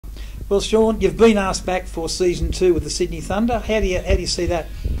Well, Sean, you've been asked back for season 2 with the Sydney Thunder. How do you see that?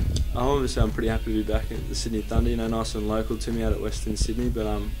 Obviously, I'm pretty happy to be back at the Sydney Thunder. You know, nice and local to me out at Western Sydney. But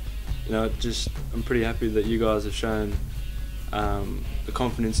you know, I'm pretty happy that you guys have shown the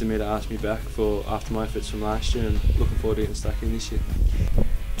confidence in me to ask me back after my efforts from last year, and looking forward to getting stuck in this year.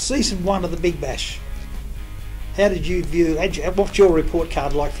 Season 1 of the Big Bash. How did you view? What's your report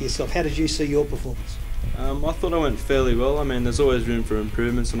card like for yourself? How did you see your performance? I thought I went fairly well. I mean, there's always room for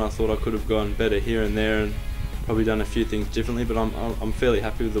improvements, and I thought I could have gone better here and there, and probably done a few things differently. But I'm fairly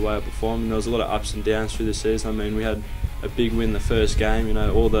happy with the way I performed. And there was a lot of ups and downs through the season. I mean, we had a big win the first game. You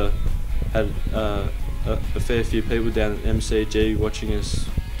know, had a fair few people down at MCG watching us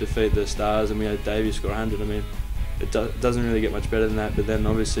defeat the Stars, and we had Davey score 100. I mean, it doesn't really get much better than that. But then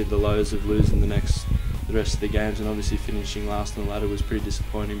obviously the lows of losing the rest of the games, and obviously finishing last on the ladder was pretty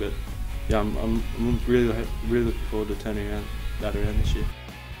disappointing. But yeah, I'm really looking forward to turning that around this year.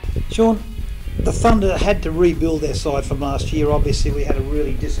 Sean, the Thunder had to rebuild their side from last year. Obviously, we had a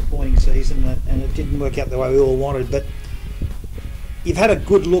really disappointing season, and it didn't work out the way we all wanted. But you've had a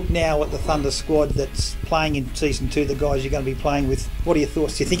good look now at the Thunder squad that's playing in season 2. The guys you're going to be playing with. What are your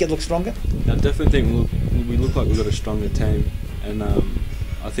thoughts? Do you think it looks stronger? I definitely think we look like we've got a stronger team, and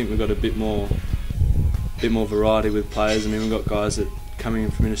I think we've got a bit more variety with players. I mean, we've got guys that coming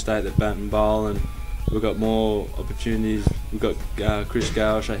in from interstate that bat and bowl, and we've got more opportunities. We've got Gayle and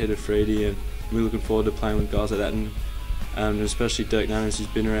Shahid Afridi, and we're looking forward to playing with guys like that, and especially Dirk Nannes, who's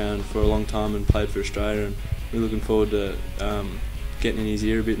been around for a long time and played for Australia, and we're looking forward to getting in his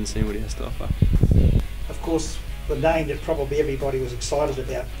ear a bit and seeing what he has to offer. Of course, the name that probably everybody was excited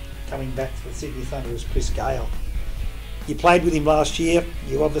about coming back to the Sydney Thunder is Chris Gayle. You played with him last year.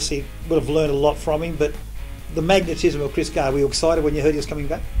 You obviously would have learned a lot from him, but the magnetism of Chris Gayle, were you excited when you heard he was coming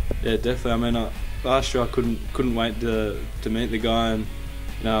back? Yeah, definitely. I mean, last year I couldn't wait to meet the guy, and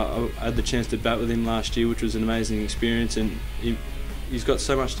you know, I had the chance to bat with him last year, which was an amazing experience. And he's got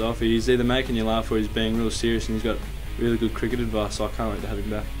so much to offer. He's either making you laugh or he's being real serious, and he's got really good cricket advice. So I can't wait to have him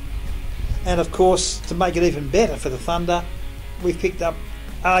back. And of course, to make it even better for the Thunder, we've picked up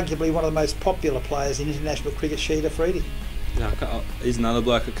arguably one of the most popular players in international cricket, Shahid Afridi. Yeah, he's another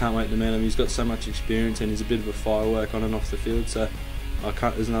bloke I can't wait to meet him. He's got so much experience, and he's a bit of a firework on and off the field. So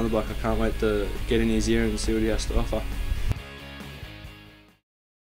there's another bloke I can't wait to get in his ear and see what he has to offer.